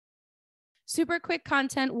super quick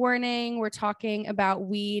content warning. We're talking about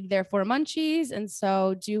weed, therefore munchies. And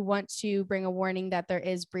so do want to bring a warning that there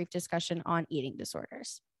is brief discussion on eating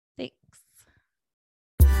disorders. Thanks.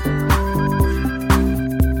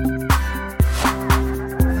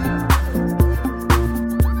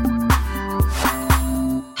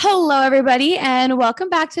 Hello, everybody, and welcome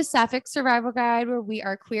back to Sapphic Survival Guide, where we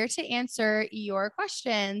are queer to answer your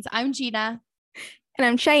questions. I'm Gina. And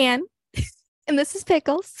I'm Cheyenne. And this is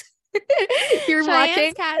Pickles. You're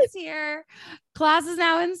watching. Cat's here. Class is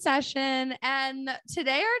now in session. And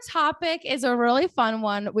today our topic is a really fun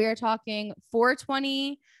one. We are talking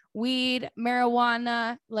 420, weed,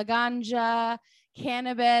 marijuana, la ganja,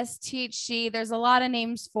 cannabis, THC. There's a lot of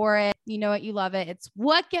names for it. You know it, you love it. It's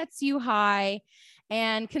what gets you high.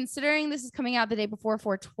 And considering this is coming out the day before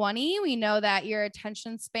 420, we know that your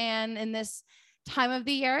attention span in this time of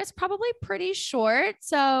the year is probably pretty short.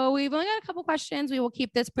 So we've only got a couple questions. We will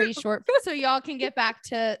keep this pretty short so y'all can get back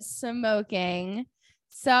to smoking.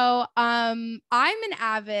 So I'm an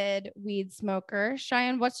avid weed smoker.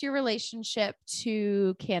 Cheyenne, what's your relationship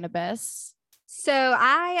to cannabis? So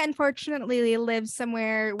I unfortunately live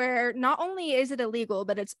somewhere where not only is it illegal,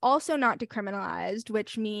 but it's also not decriminalized,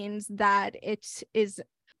 which means that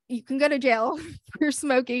you can go to jail for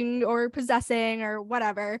smoking or possessing or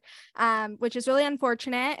whatever, which is really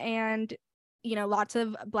unfortunate. And, you know, lots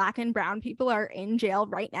of Black and brown people are in jail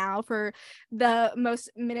right now for the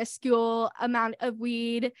most minuscule amount of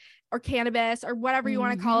weed or cannabis or whatever you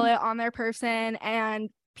want to call it on their person. And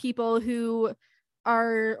people who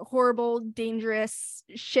are horrible, dangerous,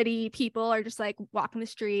 shitty people are just like walking the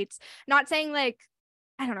streets. Not saying like,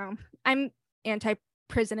 I don't know, I'm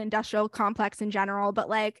anti-prison industrial complex in general, but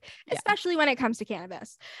like, especially when it comes to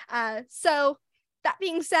cannabis. So that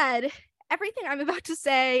being said, everything I'm about to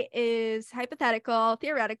say is hypothetical,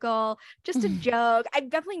 theoretical, just a joke.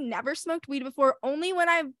 I've definitely never smoked weed before, only when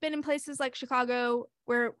I've been in places like Chicago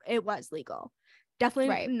where it was legal.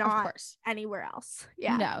 Definitely not anywhere else.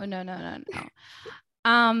 Yeah. No.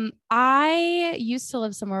 I used to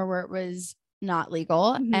live somewhere where it was not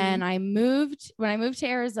legal. And when I moved to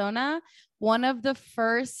Arizona, one of the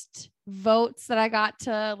first votes that I got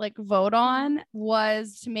to like vote on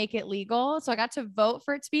was to make it legal. So I got to vote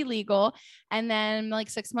for it to be legal. And then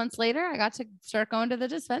like 6 months later, I got to start going to the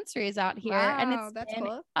dispensaries out here. And it's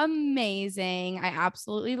been amazing. I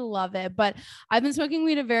absolutely love it. But I've been smoking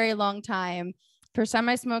weed a very long time. First time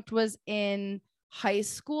I smoked was in high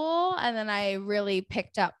school. And then I really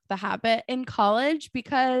picked up the habit in college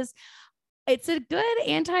because it's a good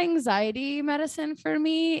anti-anxiety medicine for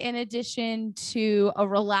me, in addition to a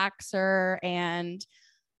relaxer. And,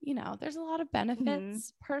 you know, there's a lot of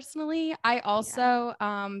benefits personally. I also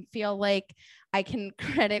feel like I can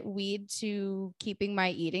credit weed to keeping my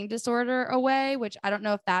eating disorder away, which I don't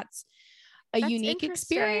know if that's unique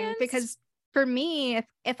experience. Because for me,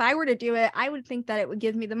 if I were to do it, I would think that it would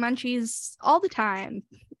give me the munchies all the time.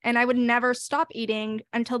 And I would never stop eating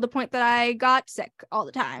until the point that I got sick all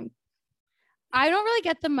the time. I don't really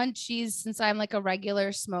get the munchies since I'm like a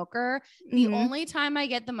regular smoker. The only time I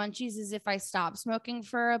get the munchies is if I stop smoking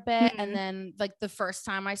for a bit. And then like the first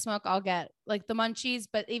time I smoke, I'll get like the munchies,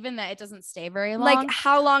 but even that, it doesn't stay very long. Like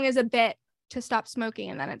how long is a bit to stop smoking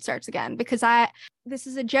and then it starts again? Because this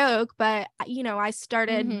is a joke, but you know, I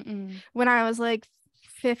started when I was like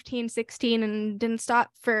 15, 16 and didn't stop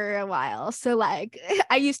for a while. So like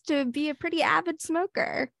I used to be a pretty avid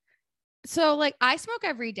smoker. So like I smoke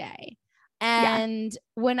every day. And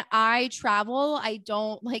when I travel, I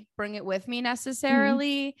don't like bring it with me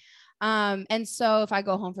necessarily. And so if I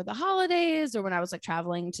go home for the holidays or when I was like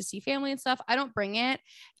traveling to see family and stuff, I don't bring it.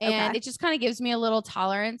 And it just kind of gives me a little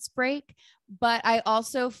tolerance break. But I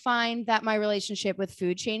also find that my relationship with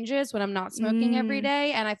food changes when I'm not smoking every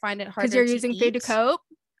day. And I find it harder because you're using food to cope.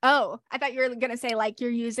 Oh, I thought you were going to say like you're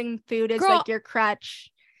using food as like your crutch.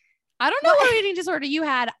 I don't know what eating disorder you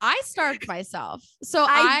had. I starved myself. So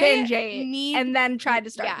I binge ate and then tried to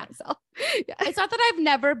starve myself. It's not that I've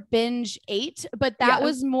never binge ate, but that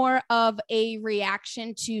was more of a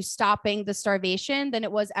reaction to stopping the starvation than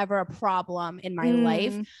it was ever a problem in my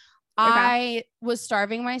life. I was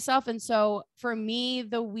starving myself. And so for me,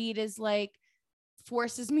 the weed is like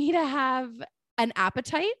forces me to have an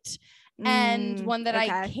appetite. And one that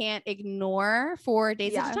I can't ignore for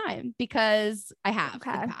days at a time because I have in the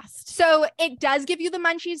past. So it does give you the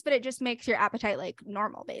munchies, but it just makes your appetite like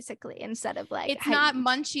normal, basically, instead of like it's not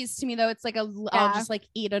munchies to me though. It's like I'll just like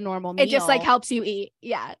eat a normal meal. It just like helps you eat.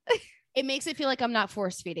 Yeah. It makes it feel like I'm not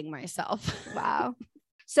force feeding myself. Wow.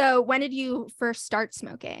 So when did you first start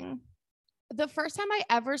smoking? The first time I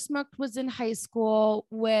ever smoked was in high school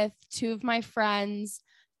with two of my friends.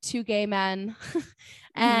 two gay men.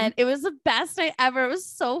 And it was the best night ever. It was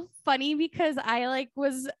so funny because I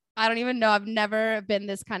don't even know. I've never been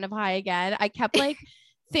this kind of high again. I kept like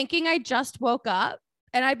thinking I just woke up,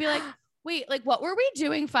 and I'd be like, wait, like what were we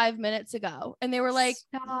doing 5 minutes ago? And they were like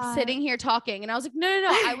sitting here talking. And I was like, no,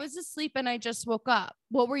 I was asleep and I just woke up.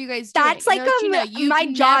 What were you guys doing? That's like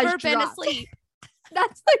my jaw never been asleep.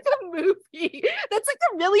 That's like a movie. That's like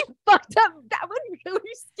a really fucked up. That would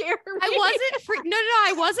really scare me.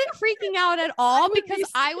 I wasn't freaking out at all because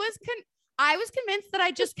I was convinced that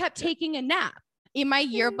I just kept taking a nap. In my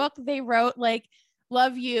yearbook, they wrote like,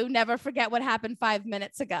 "Love you, never forget what happened 5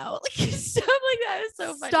 minutes ago." Like stuff like that is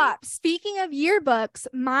so funny. Stop. Speaking of yearbooks,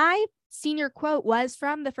 my senior quote was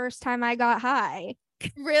from the first time I got high.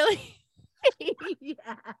 Really? Yeah.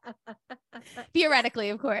 Theoretically,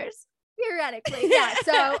 of course. Theoretically, yeah.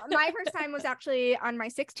 So my first time was actually on my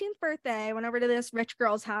 16th birthday. I went over to this rich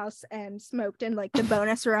girl's house and smoked in like the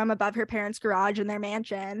bonus room above her parents' garage in their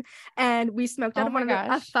mansion. And we smoked out of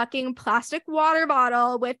a fucking plastic water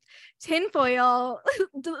bottle with tin foil,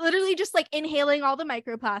 literally just like inhaling all the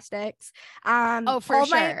microplastics.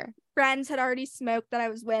 My friends had already smoked that I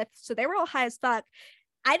was with, so they were all high as fuck.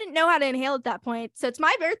 I didn't know how to inhale at that point. So it's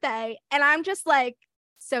my birthday and I'm just like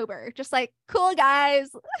sober, just like, cool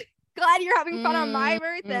guys. Glad you're having fun on my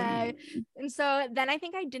birthday. And so then I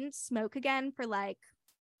think I didn't smoke again for like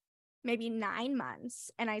maybe 9 months.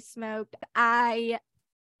 And I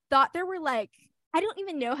thought there were like, I don't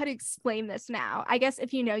even know how to explain this now. I guess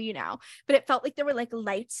if you know, you know, but it felt like there were like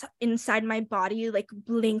lights inside my body, like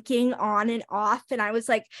blinking on and off. And I was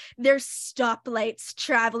like, there's stoplights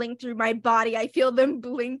traveling through my body. I feel them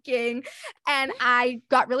blinking. And I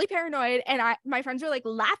got really paranoid. And my friends were like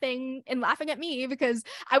laughing at me because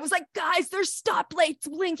I was like, guys, there's stoplights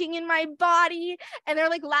blinking in my body. And they're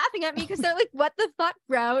like laughing at me because they're like, what the fuck,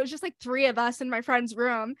 bro? It was just like 3 of us in my friend's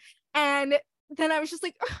room. And then I was just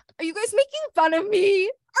like, are you guys making fun of me?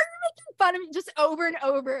 Are you making fun of me? Just over and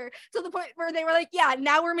over to the point where they were like, yeah,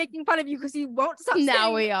 now we're making fun of you because you won't stop saying,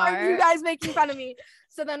 now we are you guys making fun of me?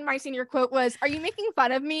 So then my senior quote was, are you making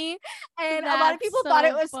fun of me? And a lot of people thought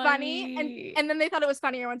it was funny. And then they thought it was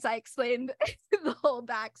funnier once I explained the whole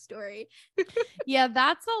backstory. Yeah,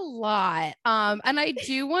 that's a lot. And I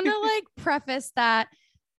do want to like preface that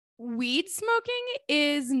weed smoking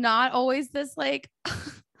is not always this like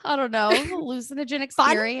I don't know, hallucinogen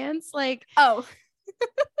experience. Like, oh,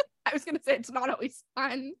 I was gonna say it's not always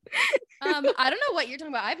fun. I don't know what you're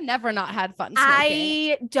talking about. I've never not had fun smoking.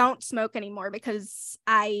 I don't smoke anymore because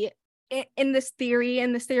in this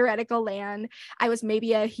theoretical land, I was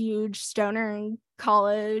maybe a huge stoner in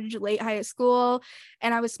college, late high school,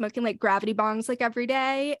 and I was smoking like gravity bongs like every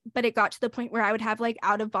day. But it got to the point where I would have like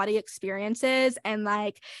out of body experiences and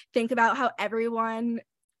like think about how everyone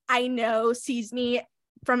I know sees me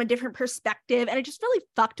from a different perspective, and it just really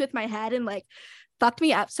fucked with my head and like fucked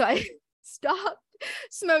me up. So I stopped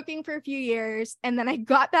smoking for a few years and then I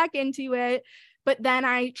got back into it, but then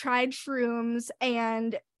I tried shrooms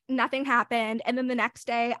and nothing happened. And then the next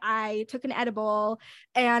day I took an edible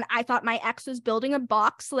and I thought my ex was building a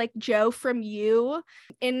box like Joe from You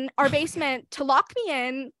in our basement to lock me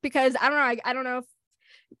in because I don't know if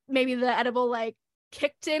maybe the edible like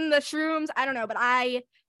kicked in the shrooms. I don't know, but I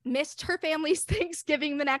missed her family's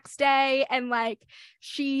Thanksgiving the next day, and like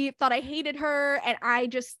she thought I hated her, and I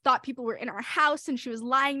just thought people were in our house and she was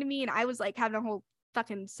lying to me, and I was like having a whole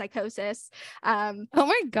fucking psychosis. Oh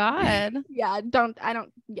my god. Yeah, I don't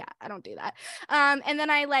do that. And then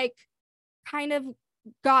I like kind of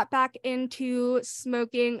got back into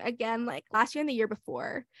smoking again like last year and the year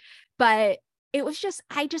before, but it was just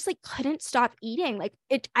I just like couldn't stop eating. Like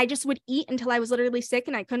I just would eat until I was literally sick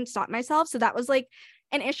and I couldn't stop myself. So that was like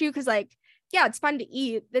an issue because like, yeah, it's fun to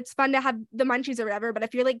eat. It's fun to have the munchies or whatever. But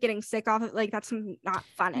if you're like getting sick off it, like that's not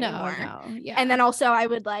fun anymore. No, yeah. And then also I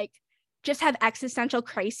would like just have existential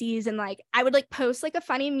crises and like I would like post like a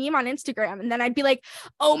funny meme on Instagram and then I'd be like,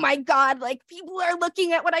 oh my God, like people are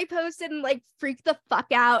looking at what I posted and like freak the fuck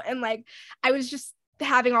out. And like I was just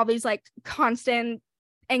having all these like constant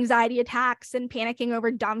anxiety attacks and panicking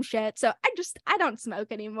over dumb shit. So I don't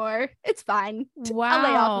smoke anymore. It's fine. Wow. I'll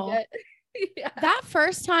lay off of it. Yeah. That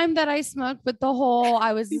first time that I smoked with the whole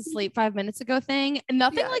I was asleep 5 minutes ago thing,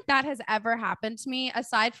 nothing like that has ever happened to me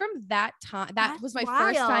aside from that time. That was my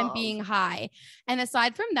first time being high. And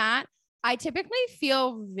aside from that, I typically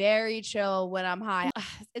feel very chill when I'm high.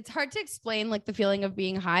 It's hard to explain like the feeling of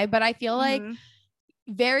being high, but I feel like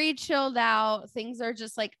very chilled out. Things are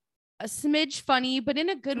just like a smidge funny, but in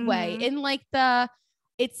a good way. In like the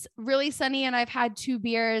it's really sunny and I've had 2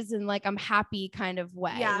 beers and like I'm happy kind of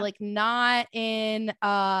way. Yeah. Like not in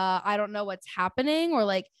I don't know what's happening, or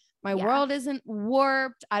like my world isn't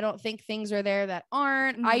warped. I don't think things are there that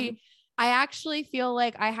aren't. I actually feel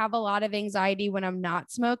like I have a lot of anxiety when I'm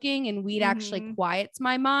not smoking, and weed actually quiets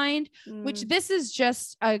my mind, which this is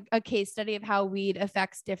just a case study of how weed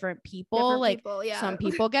affects different people. Some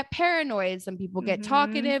people get paranoid, some people get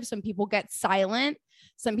talkative, some people get silent.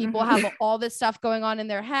 Some people have all this stuff going on in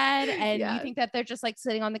their head, and you think that they're just like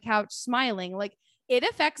sitting on the couch smiling. Like it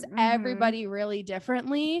affects everybody really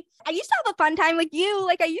differently. I used to have a fun time like you.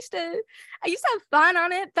 Like I used to have fun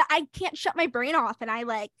on it, but I can't shut my brain off, and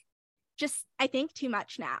I think too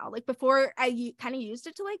much now. Like before I kind of used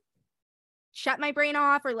it to like shut my brain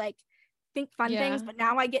off or like think fun things, but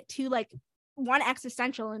now I get too like, 1,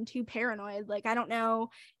 existential and 2, paranoid. Like I don't know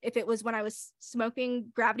if it was when I was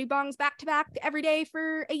smoking gravity bongs back to back every day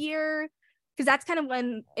for a year, because that's kind of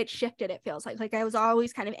when it shifted. It feels like I was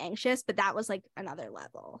always kind of anxious, but that was like another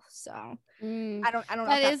level. So I don't know.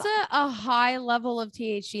 That is a high level of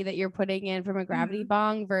THC that you're putting in from a gravity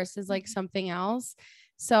bong versus like something else.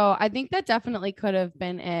 So I think that definitely could have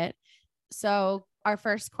been it. So our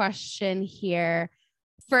first question here: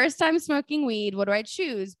 first time smoking weed, what do I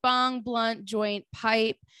choose? Bong, blunt, joint,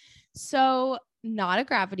 pipe? So not a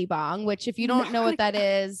gravity bong, which if you don't know what that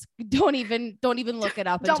is, don't even look it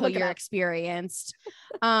up until you're experienced.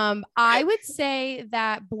 I would say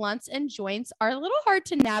that blunts and joints are a little hard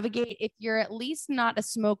to navigate if you're at least not a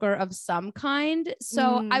smoker of some kind.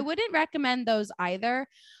 So I wouldn't recommend those either.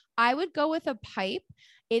 I would go with a pipe.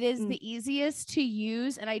 It is the easiest to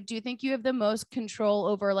use. And I do think you have the most control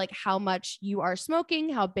over like how much you are smoking,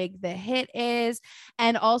 how big the hit is.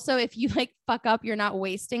 And also if you like fuck up, you're not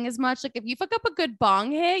wasting as much. Like if you fuck up a good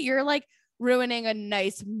bong hit, you're like ruining a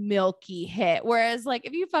nice milky hit. Whereas like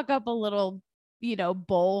if you fuck up a little,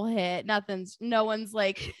 bowl hit, no one's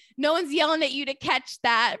yelling at you to catch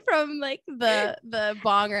that from like the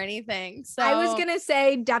bong or anything. So I was gonna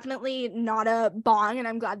say definitely not a bong, and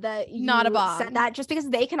I'm glad that you not a bong. said that, just because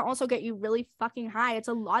they can also get you really fucking high. It's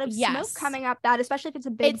a lot of smoke coming up that, especially if it's a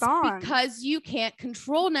big bong. Because you can't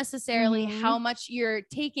control necessarily how much you're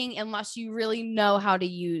taking unless you really know how to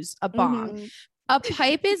use a bong. A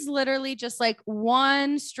pipe is literally just like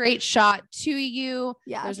one straight shot to you.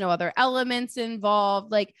 There's no other elements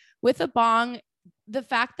involved. Like with a bong, the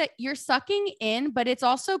fact that you're sucking in, but it's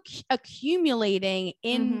also accumulating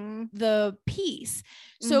in the piece.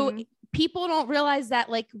 So people don't realize that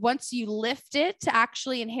like once you lift it to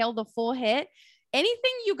actually inhale the full hit,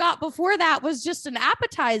 anything you got before that was just an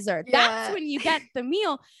appetizer. That's when you get the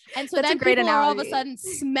meal. And so then people are all of a sudden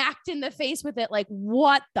smacked in the face with it. Like,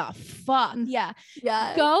 what the fuck? Yeah.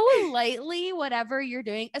 Go lightly, whatever you're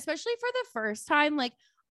doing, especially for the first time. Like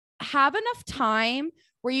have enough time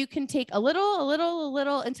where you can take a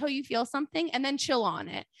little until you feel something and then chill on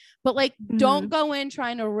it. But like, don't go in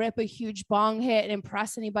trying to rip a huge bong hit and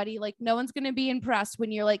impress anybody. Like no one's going to be impressed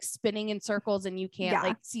when you're like spinning in circles and you can't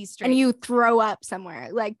like see straight. And you throw up somewhere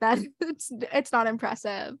like that. It's not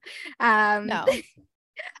impressive. No.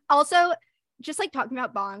 Also, just like talking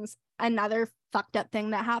about bongs, another fucked up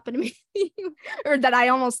thing that happened to me or that I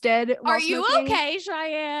almost did. Are you okay,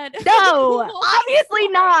 Cheyenne? No, obviously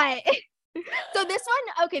not. So this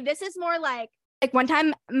one, this is more like one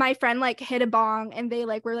time my friend like hit a bong and they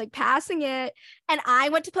like were like passing it, and I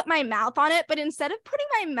went to put my mouth on it, but instead of putting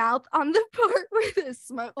my mouth on the part where the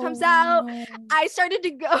smoke comes out, I started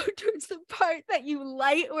to go towards the part that you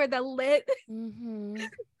light where the lit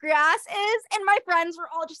grass is, and my friends were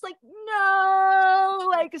all just like, no,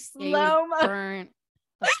 like slow mo. Burnt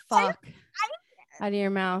the fuck out of your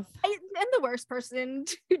mouth. I am the worst person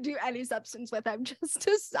to do any substance with. I've just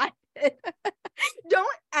decided don't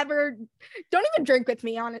even drink with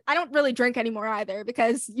me on it. I don't really drink anymore either,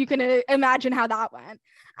 because you can imagine how that went.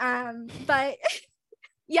 But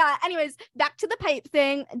yeah, anyways, back to the pipe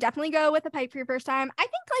thing. Definitely go with a pipe for your first time. I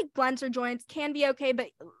think like blunts or joints can be okay, but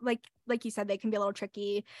like you said, they can be a little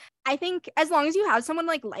tricky. I think as long as you have someone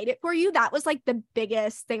like light it for you, that was like the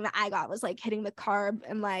biggest thing that I got, was like hitting the carb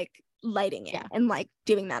and like lighting it and like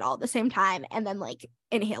doing that all at the same time, and then like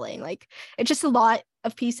inhaling. Like it's just a lot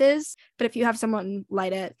of pieces, but if you have someone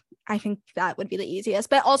light it, I think that would be the easiest.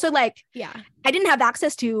 But also like I didn't have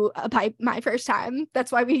access to a pipe my first time.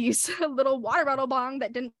 That's why we used a little water bottle bong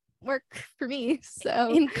that didn't work for me.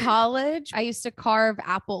 So in college, I used to carve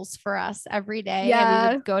apples for us every day. And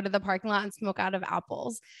we would go to the parking lot and smoke out of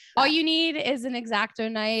apples. All you need is an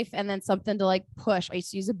X-Acto knife and then something to like push. I used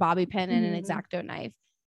to use a bobby pin and an X-Acto knife.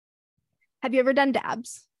 Have you ever done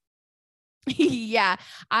dabs? Yeah,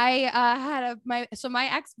 I had my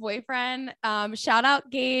ex-boyfriend, shout out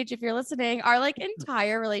Gage if you're listening, our like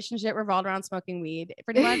entire relationship revolved around smoking weed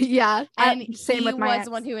pretty much. Yeah, And same he with my was ex.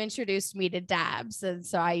 the one who introduced me to dabs, and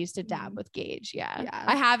so I used to dab with Gage. Yeah, Yeah.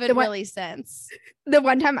 I haven't really since. The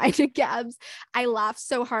one time I did dabs, I laughed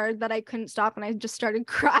so hard that I couldn't stop and I just started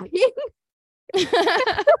crying.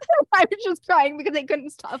 I was just crying because I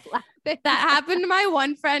couldn't stop laughing. That happened to my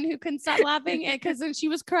one friend who couldn't stop laughing, and because then she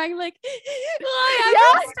was crying like, Yeah.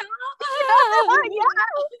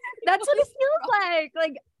 That's what it feels like.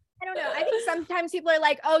 Like, I don't know. I think sometimes people are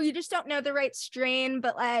like, oh, you just don't know the right strain,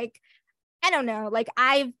 but like, I don't know. Like,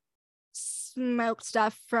 I've smoked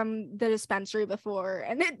stuff from the dispensary before,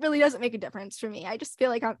 and it really doesn't make a difference for me. I just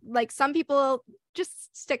feel like some people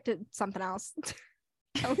just stick to something else.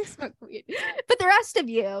 Don't smoke weed. But the rest of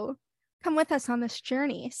you, come with us on this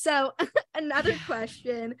journey. So another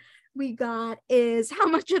question we got is, how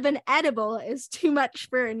much of an edible is too much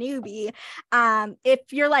for a newbie? If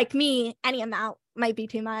you're like me, any amount might be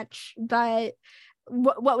too much, but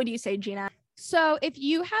what would you say, Gina? So if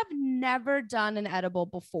you have never done an edible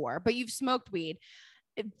before, but you've smoked weed,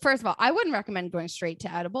 first of all, I wouldn't recommend going straight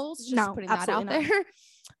to edibles, just putting that out there.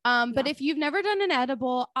 But if you've never done an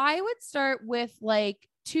edible, I would start with like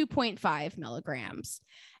 2.5 milligrams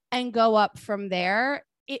and go up from there.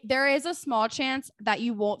 There is a small chance that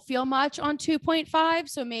you won't feel much on 2.5.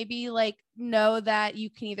 So maybe like know that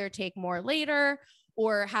you can either take more later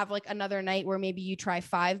or have like another night where maybe you try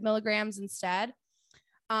 5 milligrams instead.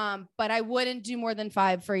 But I wouldn't do more than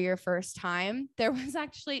 5 for your first time. There was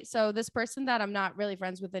actually, so this person that I'm not really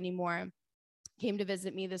friends with anymore came to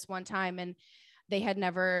visit me this one time, and they had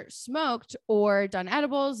never smoked or done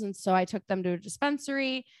edibles. And so I took them to a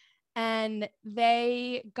dispensary, and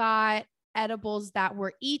they got edibles that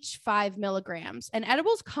were each 5 milligrams, and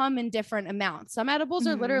edibles come in different amounts. Some edibles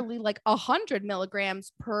are literally like 100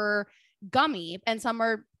 milligrams per gummy, and some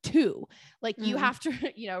are 2. Like you have to,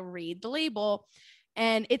 read the label,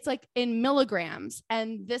 and it's like in milligrams.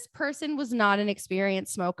 And this person was not an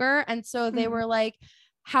experienced smoker. And so they were like,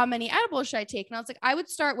 how many edibles should I take? And I was like, I would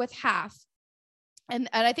start with half. And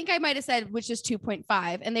I think I might've said, which is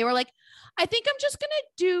 2.5. And they were like, I think I'm just going to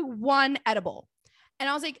do 1 edible. And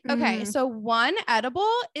I was like, okay, so 1 edible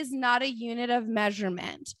is not a unit of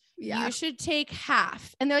measurement. Yeah. You should take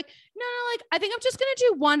half. And they're like, no, like, I think I'm just going to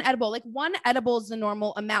do 1 edible. Like 1 edible is the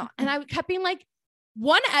normal amount. And I kept being like,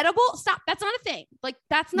 1 edible? Stop. That's not a thing. Like,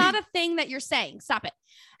 that's not a thing that you're saying. Stop it.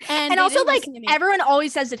 And also, like, everyone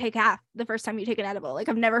always says to take half the first time you take an edible. Like,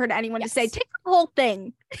 I've never heard anyone to say, take the whole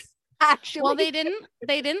thing. Actually. Well, they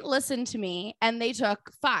didn't listen to me, and they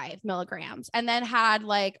took 5 milligrams and then had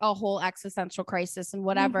like a whole existential crisis and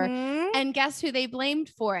whatever. And guess who they blamed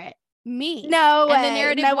for it? Me. No way. And the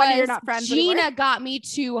narrative was, you're not friends Gina anymore. got me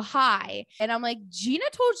too high. And I'm like, Gina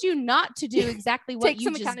told you not to do exactly what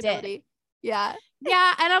you just did. Yeah.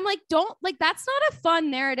 Yeah. And I'm like, don't, like, that's not a fun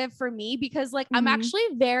narrative for me, because like, I'm actually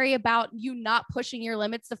very about you not pushing your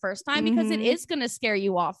limits the first time, because it is going to scare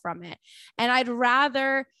you off from it. And I'd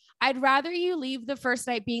rather you leave the first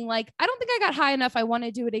night being like, I don't think I got high enough, I want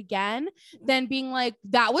to do it again, than being like,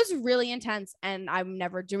 that was really intense and I'm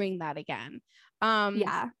never doing that again.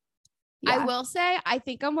 Yeah. I will say, I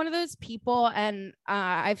think I'm one of those people, and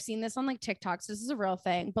I've seen this on like TikToks. This is a real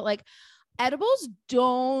thing, but like, edibles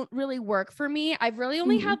don't really work for me. I've really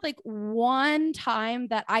only had like 1 time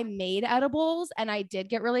that I made edibles and I did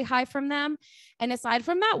get really high from them. And aside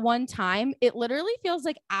from that one time, it literally feels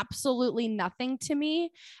like absolutely nothing to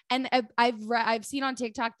me. And I've seen on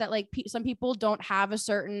TikTok that like some people don't have a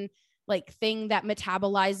certain like thing that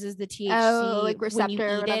metabolizes the THC like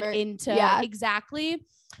receptor when you eat it into exactly.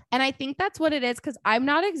 And I think that's what it is, because I'm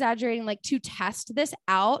not exaggerating. Like, to test this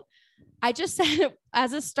out, I just said,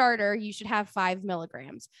 as a starter, you should have 5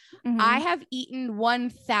 milligrams. I have eaten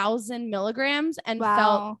 1,000 milligrams and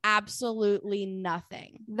felt absolutely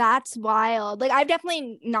nothing. That's wild. Like, I've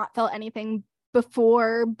definitely not felt anything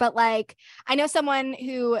before, but like, I know someone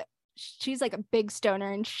who, she's like a big stoner,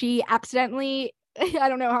 and she accidentally, I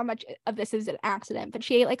don't know how much of this is an accident, but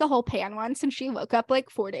she ate like a whole pan once, and she woke up like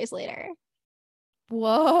 4 days later.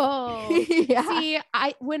 Whoa. Yeah. See,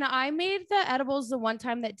 when I made the edibles, the one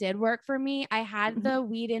time that did work for me, I had the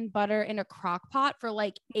weed and butter in a crock pot for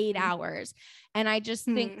like 8 hours. And I just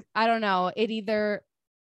think, I don't know, it either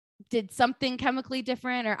did something chemically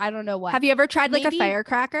different, or I don't know what. Have you ever tried like a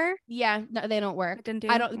firecracker? Yeah, no, they don't work.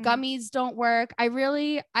 Gummies don't work.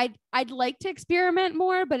 I'd like to experiment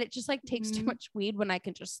more, but it just like takes too much weed when I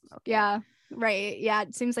can just smoke it. Right. Yeah.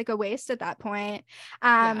 It seems like a waste at that point.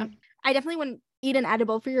 I definitely wouldn't eat an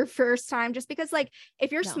edible for your first time, just because like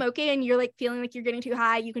if you're No. smoking and you're like feeling like you're getting too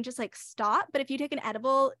high, you can just like stop. But if you take an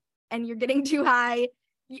edible and you're getting too high,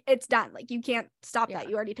 it's done. Like you can't stop that.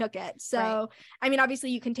 You already took it. So Right. I mean,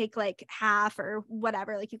 obviously you can take like half or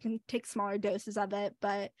whatever, like you can take smaller doses of it,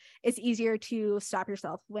 but it's easier to stop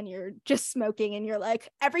yourself when you're just smoking and you're like,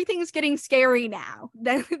 everything's getting scary now.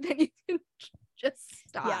 Then you can just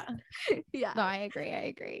stop. Yeah. No, I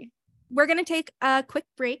agree. We're going to take a quick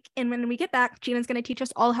break. And when we get back, Gina's going to teach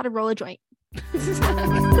us all how to roll a joint.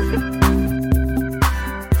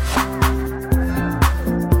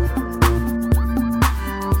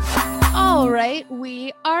 All right,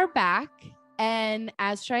 we are back. And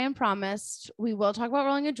as Cheyenne promised, we will talk about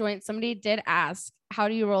rolling a joint. Somebody did ask, how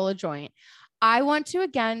do you roll a joint? I want to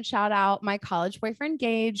again shout out my college boyfriend,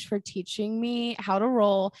 Gage, for teaching me how to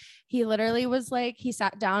roll. He literally was like, he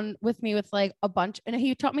sat down with me with like a bunch, and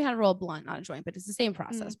he taught me how to roll a blunt, not a joint, but it's the same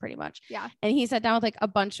process pretty much. Yeah. And he sat down with like a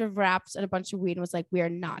bunch of wraps and a bunch of weed and was like, we are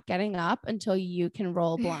not getting up until you can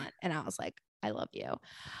roll a blunt. And I was like, I love you.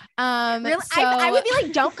 Really? So I would be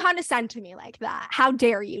like, don't condescend to me like that. How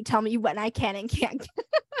dare you tell me when I can and can't.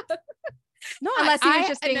 no, Unless he was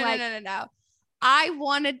just being no. I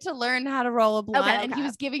wanted to learn how to roll a blunt, Okay. and he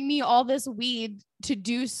was giving me all this weed to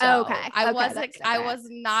do so. Okay. I was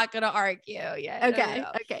not gonna argue. Yeah. Okay.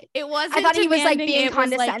 No. Okay. It wasn't. I thought he was like demanding, being it was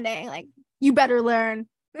condescending. Like, you better learn.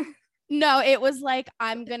 No, it was like,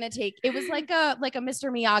 I'm gonna take. It was like a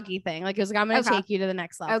Mr. Miyagi thing. Like it was like, I'm gonna take you to the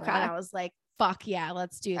next level. Okay. And I was like, fuck yeah,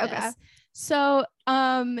 let's do this. Okay. So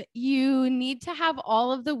you need to have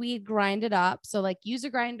all of the weed grinded up. So like use a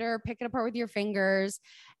grinder, pick it apart with your fingers.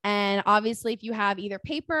 And obviously if you have either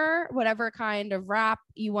paper, whatever kind of wrap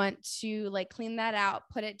you want to like clean that out,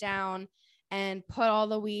 put it down and put all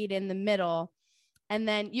the weed in the middle. And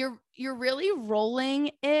then you're really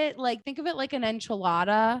rolling it. Like think of it like an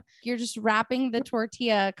enchilada. You're just wrapping the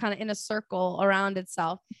tortilla kind of in a circle around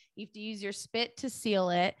itself. You have to use your spit to seal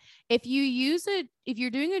it. If you're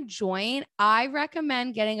doing a joint, I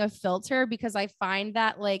recommend getting a filter because I find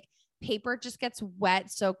that like paper just gets wet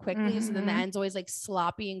so quickly. So then the end's always like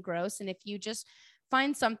sloppy and gross. And if you just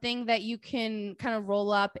find something that you can kind of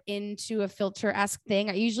roll up into a filter-esque thing,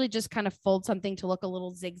 I usually just kind of fold something to look a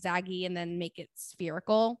little zigzaggy and then make it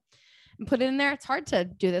spherical and put it in there. It's hard to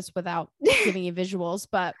do this without giving you visuals,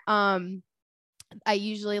 but I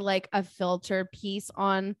usually like a filtered piece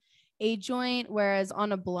on a joint, whereas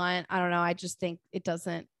on a blunt, I don't know. I just think it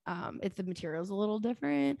doesn't, if the material is a little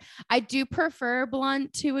different. I do prefer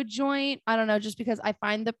blunt to a joint. I don't know, just because I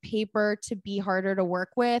find the paper to be harder to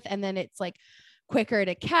work with. And then it's like quicker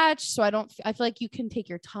to catch. So I feel like you can take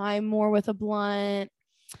your time more with a blunt.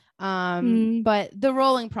 But the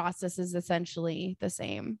rolling process is essentially the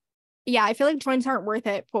same. Yeah. I feel like joints aren't worth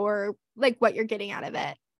it for like what you're getting out of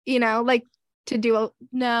it, you know, like to do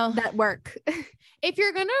that work. If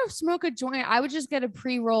you're going to smoke a joint, I would just get a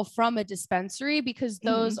pre-roll from a dispensary because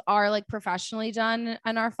those are like professionally done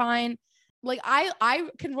and are fine. Like I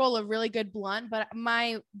can roll a really good blunt, but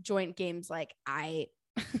my joint game's like,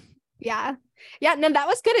 Yeah. No, that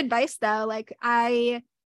was good advice though. Like I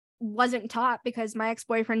wasn't taught because my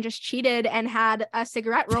ex-boyfriend just cheated and had a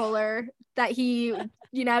cigarette roller that he,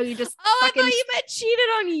 you know, you just. I thought you meant cheated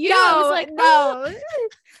on you. No, I was like, no.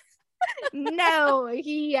 No,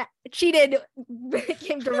 he cheated when it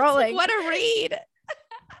came to rolling. What a read.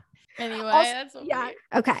 Anyway, that's so yeah.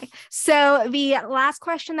 Okay. So the last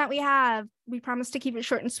question that we have, we promised to keep it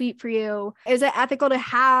short and sweet for you. Is it ethical to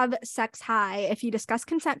have sex high if you discuss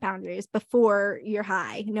consent boundaries before you're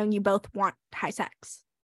high, knowing you both want high sex?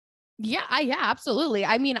 Yeah, absolutely.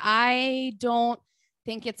 I mean, I don't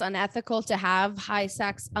think it's unethical to have high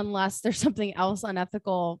sex unless there's something else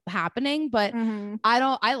unethical happening, but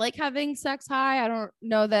I like having sex high. I don't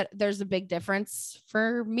know that there's a big difference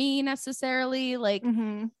for me necessarily. Like,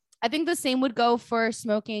 I think the same would go for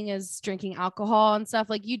smoking as drinking alcohol and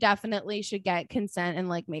stuff. Like you definitely should get consent and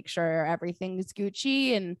like make sure everything's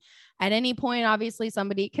Gucci. And at any point, obviously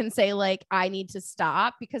somebody can say like, I need to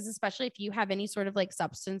stop, because especially if you have any sort of like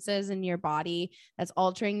substances in your body that's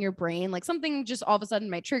altering your brain, like something just all of a sudden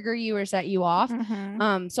might trigger you or set you off.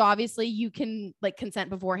 So obviously you can like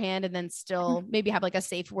consent beforehand and then still maybe have like a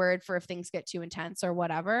safe word for if things get too intense or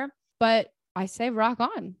whatever. But I say rock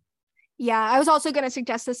on. Yeah, I was also going to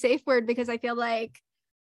suggest a safe word because I feel like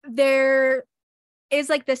there is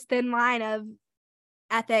like this thin line of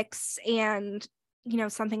ethics and, you know,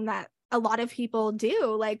 something that a lot of people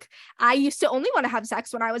do. Like, I used to only want to have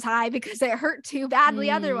sex when I was high because it hurt too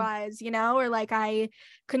badly otherwise, or like I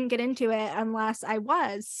couldn't get into it unless I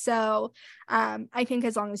was. So I think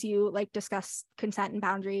as long as you like discuss consent and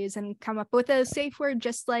boundaries and come up with a safe word,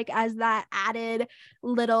 just like as that added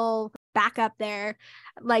little backup there,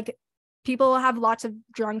 like people have lots of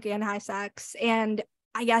drunk and high sex, and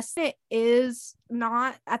I guess it is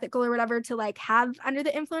not ethical or whatever to like have under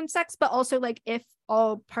the influence sex, but also like if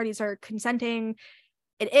all parties are consenting,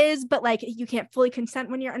 it is, but like you can't fully consent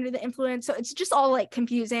when you're under the influence. So it's just all like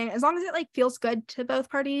confusing. As long as it like feels good to both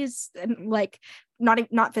parties and like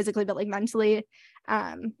not physically, but like mentally,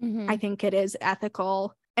 I think it is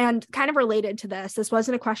ethical. And kind of related to this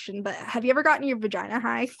wasn't a question, but have you ever gotten your vagina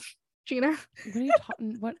high, Gina? What are you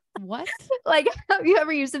talking? What? Like, have you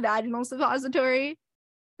ever used a vaginal suppository?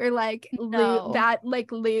 Or like lube, that like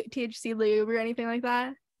lube, THC lube or anything like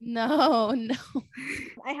that? No.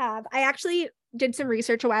 I have. I actually did some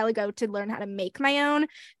research a while ago to learn how to make my own,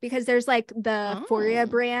 because there's like the Foria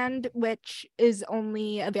brand, which is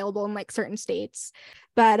only available in like certain states.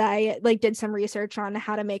 But I like did some research on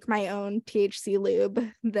how to make my own THC lube.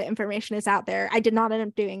 The information is out there. I did not end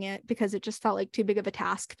up doing it because it just felt like too big of a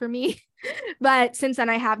task for me. But since then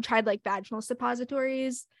I have tried like vaginal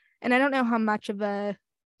suppositories, and I don't know how much of a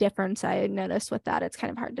difference I noticed with that. It's kind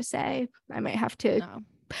of hard to say. I might have to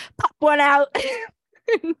pop one out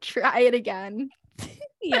and try it again.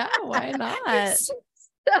 Yeah, why not? So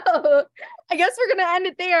I guess we're gonna end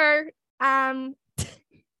it there.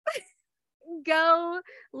 Go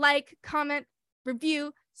like, comment,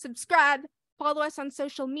 review, subscribe, follow us on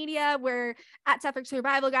social media. We're at Sapphic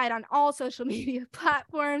Survival Guide on all social media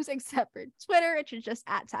platforms except for Twitter, which is just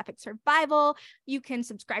at Sapphic Survival. You can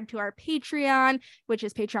subscribe to our Patreon, which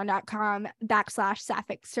is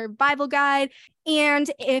patreon.com/Sapphic Survival Guide.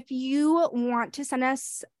 And if you want to send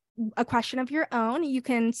us a question of your own, you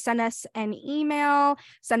can send us an email,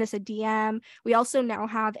 send us a DM. We also now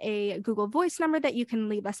have a Google Voice number that you can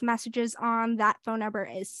leave us messages on. That phone number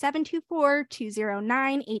is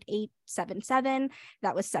 724-209-8877.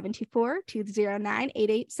 That was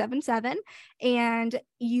 724-209-8877. And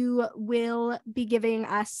you will be giving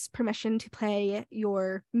us permission to play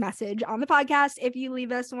your message on the podcast if you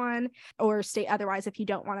leave us one, or state otherwise if you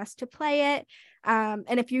don't want us to play it.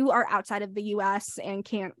 And if you are outside of the US and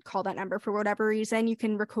can't call that number for whatever reason, you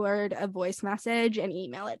can record a voice message and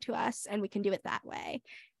email it to us, and we can do it that way.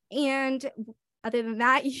 And other than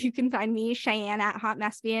that, you can find me, Cheyenne, at Hot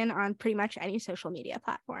Mesbian on pretty much any social media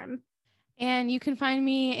platform. And you can find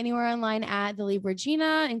me anywhere online at The Libra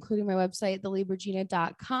Gina, including my website,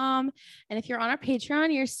 thelibragina.com. And if you're on our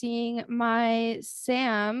Patreon, you're seeing my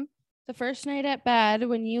Sam, the first night at bed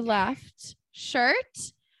when you left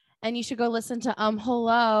shirt. And you should go listen to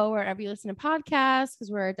Hello wherever you listen to podcasts,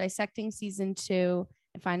 because we're dissecting season 2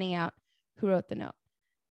 and finding out who wrote the note.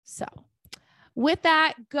 So with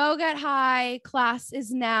that, go get high. Class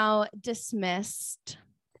is now dismissed.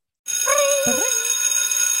 Bye.